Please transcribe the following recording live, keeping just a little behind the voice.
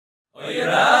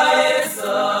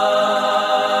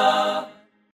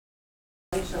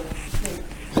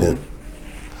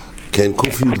כן,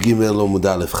 ק"ג עמוד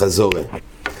א', חזורה.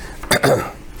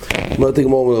 אומרת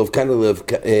הגמרא לרב כהנא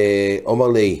אומר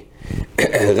לי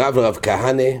רב לרב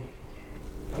כהנא.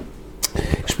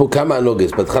 יש פה כמה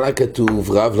הנוגס. בהתחלה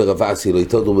כתוב רב לרב אסי לא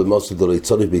יתודרו במוסד לא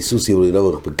יצורך בסוסי ולא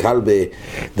ינובח בכלבה,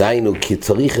 דהיינו כי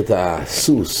צריך את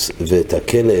הסוס ואת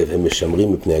הכלב הם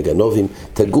משמרים מפני הגנובים.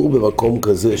 תגור במקום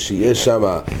כזה שיש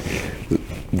שם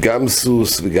גם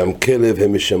סוס וגם כלב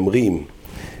הם משמרים,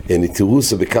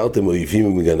 נתירוסה בקרתם אויבים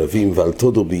ומגנבים, ואל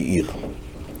תודו בעיר.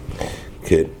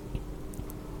 כן.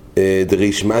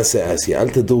 דריש מסה אסי, אל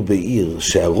תדור בעיר,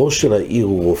 שהראש של העיר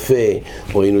הוא רופא,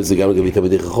 ראינו את זה גם לגבי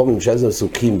תלמידי חכמים, שאז הם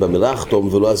עסוקים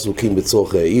במלאכתום ולא עסוקים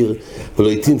בצורך העיר, ולא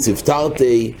יתין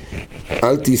צוותרתי,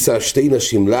 אל תישא שתי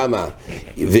נשים, למה?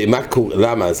 ומה קורה,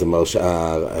 למה? אז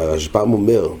הרשב"ם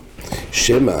אומר,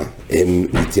 שמה הם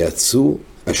התייעצו,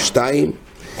 השתיים,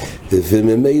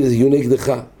 וממילא יהיו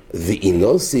נגדך. ואם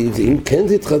נוסיף, אם כן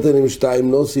תתחתן עם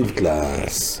שתיים, נוסיף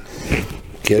קלאס.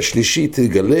 כי השלישי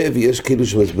תגלה, ויש כאילו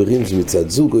שמסברים זה מצד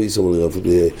זוג,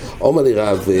 אומר לי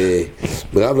רב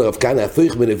לרב כהנא,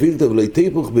 הפוך בנבילתא ולא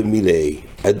תהפוך במילי.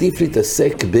 עדיף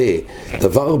להתעסק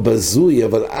בדבר בזוי,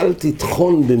 אבל אל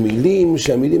תתחון במילים,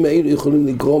 שהמילים האלו יכולים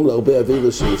לגרום להרבה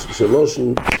עבירה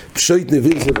שלושן, פשוט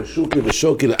נבילתא בשוקי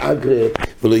ושוקי לאגרה,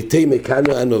 ולא תהמק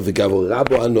אנו וגבור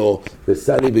רבו אנו,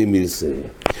 וסני במילסה.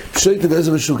 פשוט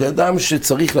נבילתא בשוקי, אדם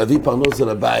שצריך להביא פרנס על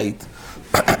הבית,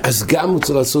 אז גם הוא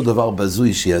צריך לעשות דבר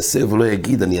בזוי שיעשה ולא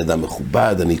יגיד אני אדם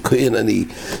מכובד, אני כהן,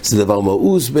 זה דבר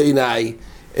מאוס בעיניי,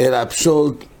 אלא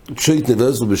פשוט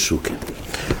נבזו בשוקה.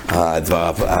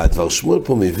 הדבר שמואל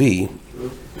פה מביא,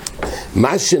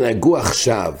 מה שנהגו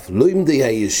עכשיו, לא ימדי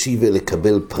הישיבה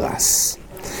לקבל פרס.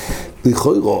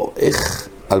 לכאורה, איך,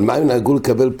 על מה הם נהגו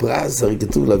לקבל פרס? הרי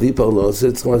כתוב להביא פרנס,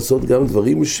 צריכים לעשות גם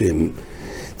דברים שהם,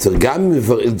 צריך גם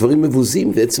דברים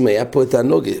מבוזים, בעצם היה פה את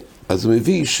הנוגה. אז הוא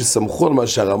מביא שסמכו על מה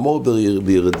שהרמור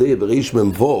בירדי בריש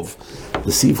ממבוב,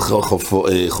 בסעיף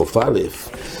חוף א',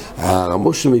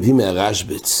 הרמור שמביא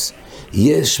מהרשב"ץ,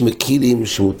 יש מקילים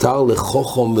שמותר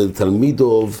לחוכם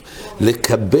ולתלמידוב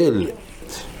לקבל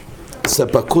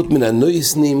ספקות מן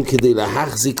הנויסנים כדי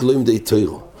להחזיק לא ימדי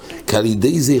תוירו, כי על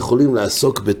ידי זה יכולים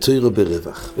לעסוק בתוירו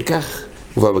ברווח, וכך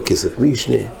הובא בכסף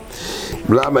משנה.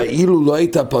 למה? אילו לא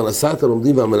הייתה פרנסת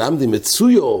הלומדים והמלמדים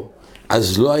מצויו,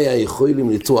 אז לא היה יכולים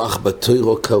לטרוח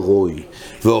בתוירו קרוי,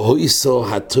 והויסו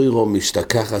התוירו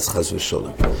משתכח אז חס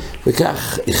ושולם.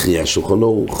 וכך הכריע שולחן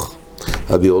ערוך,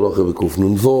 הביאולוגיה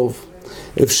בקנ"ו,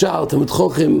 אפשר, תלמיד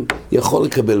חכם יכול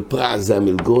לקבל פרס, זה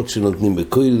המלגות שנותנים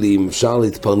בכוללים, אפשר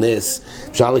להתפרנס,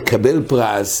 אפשר לקבל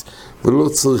פרס, ולא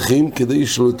צריכים כדי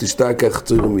שלא תשתכח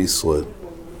תוירו מישראל.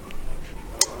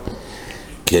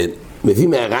 כן. מביא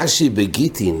מהרש"י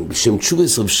בגיטין, בשם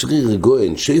תשובס רב שרי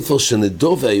רגוין, שאיפר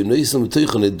שנדובה, היו נויסם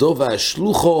מתוכו נדובה,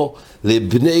 השלוחו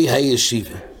לבני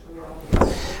הישיבה.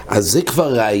 אז זה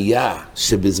כבר ראיה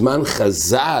שבזמן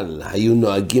חז"ל היו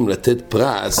נוהגים לתת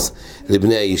פרס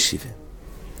לבני הישיבה.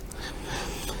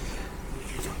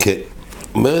 כן,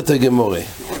 אומרת הגמרא,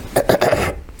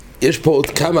 יש פה עוד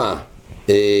כמה,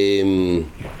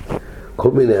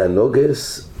 כל מיני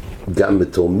הנוגס, גם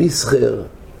בתור מסחר,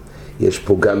 יש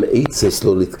פה גם עצס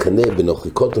לא להתקנא בנוחי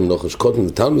קוטן, נוחש קוטן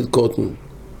ותלמיד קוטן.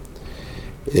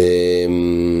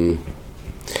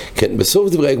 כן, בסוף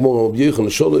דברי הגמרא רבי יוחנן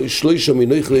שלושה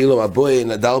מנויך לאילום הבואה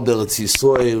נדר בארץ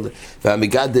ישראל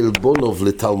והמגדל בונוב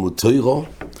לתלמוד תורה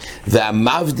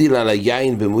והמבדיל על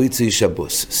היין במועצי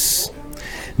שבוסס.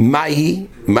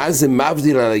 מה זה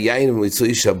מבדיל על היין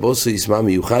במועצי שבוסס? מה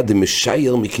מיוחד?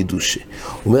 דמשייר מקידושה.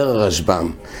 אומר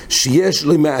הרשב"ם שיש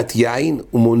לו מעט יין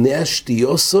ומונע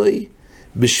שתיוסוי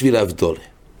בשביל הבדולה.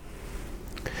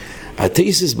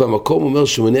 התייסס במקום אומר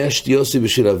שמונע שתיוסוי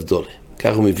בשביל הבדולה.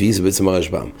 כך הוא מביא, זה בעצם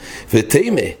הרשב"ם.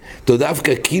 ותימה,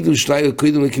 דווקא קידוש לילה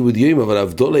קודם לכיבוד יום, אבל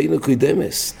הבדולה אינו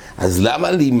קודמס. אז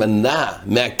למה להימנע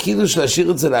מהקידוש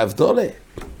להשאיר את זה להבדולה?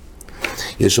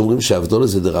 יש אומרים שהבדולה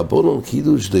זה דרבנן,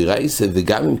 קידוש דרייסה,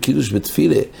 וגם עם קידוש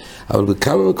בתפילה, אבל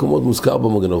בכמה מקומות מוזכר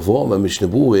במגן אברהם, במשנה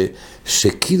ברורה,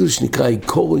 שקידוש נקרא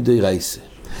עיקור דרייסה.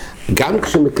 גם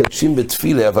כשמקדשים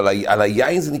בתפילה, אבל על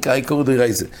היין זה נקרא עיקור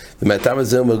דרייסה. ומהטעם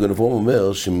הזה מגן אברהם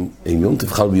אומר, שאם יום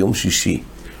תבחר ביום שישי,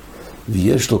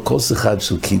 ויש לו כוס אחד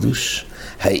של קידוש,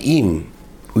 האם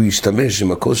הוא ישתמש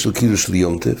עם הכוס של קידוש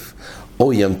ליום טף,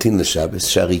 או ימתין לשבס,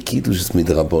 שהרי קידוש זה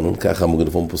מדרבנן, ככה המגן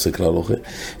אברהם פוסק להלכה,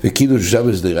 וקידוש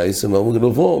שבס דרייסה, והמגן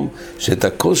אברהם, שאת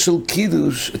הכוס של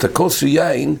קידוש, את הכוס של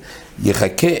יין,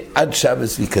 יחכה עד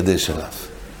שבס ויקדש עליו.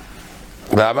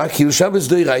 למה? קידוש שבס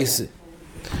דרייסה.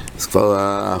 אז כבר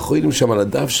החוילים שם על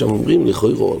הדף שם אומרים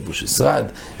לכוירו, בששרד,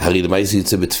 הרי למה זה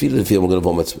יוצא בתפילה לפי המוגן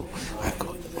אברהם עצמו.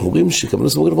 אומרים שכמובן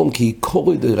זה מוגן אברהם כי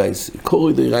קורי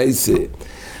די רייסה,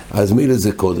 אז מילא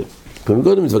זה קודם.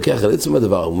 קודם מתווכח על עצם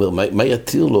הדבר, הוא אומר, מה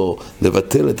יתיר לו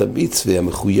לבטל את המצווה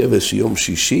המחויבת שיום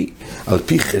שישי, על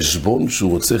פי חשבון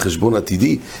שהוא רוצה חשבון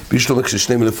עתידי, בשלומק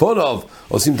ששניהם לפונוב,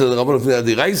 עושים את הרמון לפני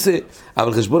הדירייסה,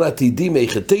 אבל חשבון עתידי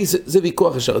מאיכתייסה, זה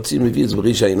ויכוח השרצים מביא את זה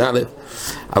בריש העין א',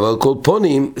 אבל כל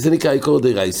פונים, זה נקרא עיקור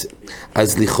דירייסה.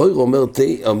 אז לכויר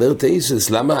אומר תייסס,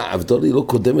 למה עבדולי לא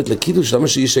קודמת לקידוש, למה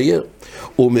שישייר?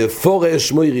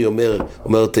 ומפורש מוירי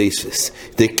אומר תייסס,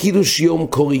 דקידוש יום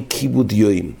קורי כיבוד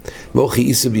יוים, ואוכי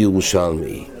איסה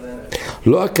בירושלמי.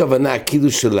 לא הכוונה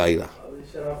הקידוש של לילה.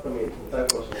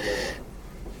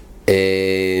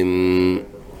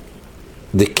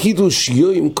 דקידוש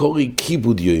יוים קורי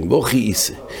כיבוד יוים, ואוכי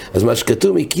איסה. אז מה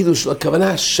שכתוב מקידוש, לא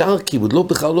הכוונה שער כיבוד, לא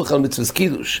בכלל לא מצווה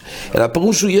קידוש, אלא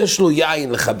הפירוש הוא יש לו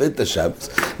יין לכבד את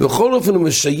השבת, ובכל אופן הוא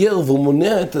משייר והוא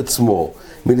מונע את עצמו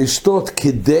מלשתות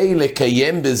כדי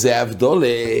לקיים בזה הבדולה.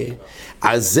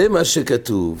 אז זה מה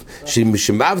שכתוב,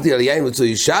 שמבדיל על יין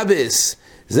מצוי שבס,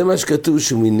 זה מה שכתוב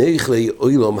שמניח לי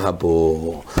אוילום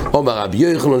הבו. אומר רבי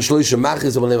יוחנן שלושה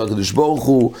מחס, אמר להם הקדוש ברוך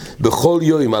הוא, בכל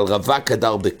יום על רווק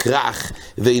הדר בכרך,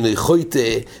 ואינו חויטה,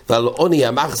 ועל עוני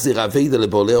המחזיר הווידה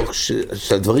לבעולך,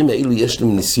 שהדברים האלו יש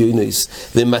להם ניסיונס,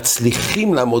 והם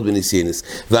מצליחים לעמוד בניסיונס,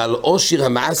 ועל עושיר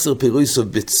המעשר פירויסו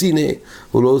בצינה,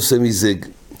 הוא לא עושה מזה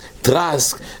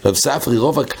טרסק, רב ספרי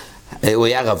רווק, הוא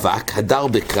היה רווק, הדר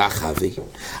בכרך אבי,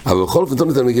 אבל בכל אופן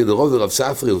תונת המגיד הרוב ורב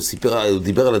ספרי, הוא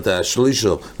דיבר על את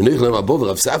השלוישו, ונויך להם הבו,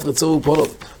 ורב ספרי צורו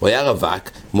פולוב, הוא היה רווק,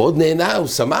 מאוד נהנה, הוא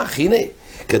שמח, הנה,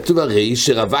 כתוב הרי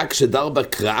שרווק שדר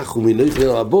בכרך ומנויך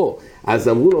להם הבו, אז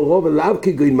אמרו לו רוב אליו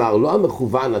כגוימר, לא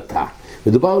המכוון אתה,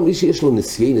 מדובר על מי שיש לו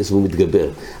נסיינס והוא מתגבר,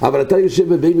 אבל אתה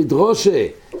יושב בבי מדרושה,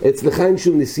 אצלך אין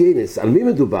שום נסיינס, על מי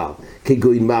מדובר?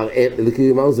 כגוימר,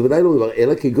 זה ודאי לא מדבר,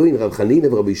 אלא כגוין רב חנינא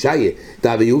ורבי ישעיה,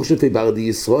 דאבי יורשתי בארדי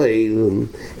ישראל,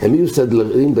 הם יהיו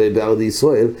סדלרים בארדי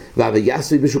ישראל, ואבי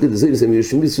יסוי בשוקת הזוילס, הם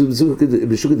יושבים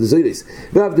בשוקת הזוילס,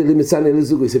 והבדלים מצאנה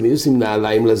לזוגויס, הם היו עושים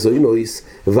נעליים לזוינויס,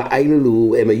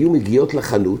 ואיללו, הם היו מגיעות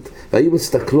לחנות, והיו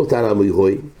מסתכלות על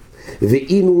המוירואים,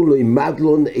 ואינו לא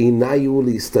מדלון עיניו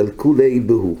להסתלקו לי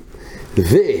בהו,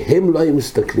 והם לא היו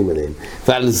מסתכלים עליהם,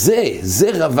 ועל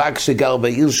זה רווק שגר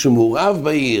בעיר שמעורב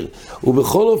בעיר,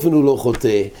 ובכל אופן הוא לא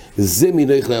חוטא, זה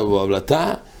מינוי חלם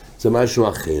בהבלתה, זה משהו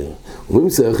אחר. אומרים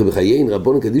צריך בחיין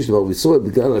רבון קדיש דבר בישראל,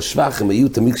 בגלל השבח, הם היו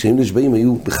תמיד כשהם נשבעים,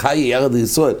 היו בחיי ירד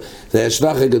ישראל, זה היה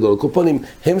השבח הגדול. קופונים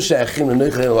הם שייכים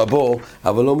לנוי חלם בבור,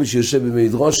 אבל לא מי שיושב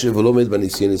במדרוש ולא עומד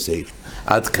בניסיון לסעיף.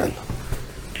 עד כאן.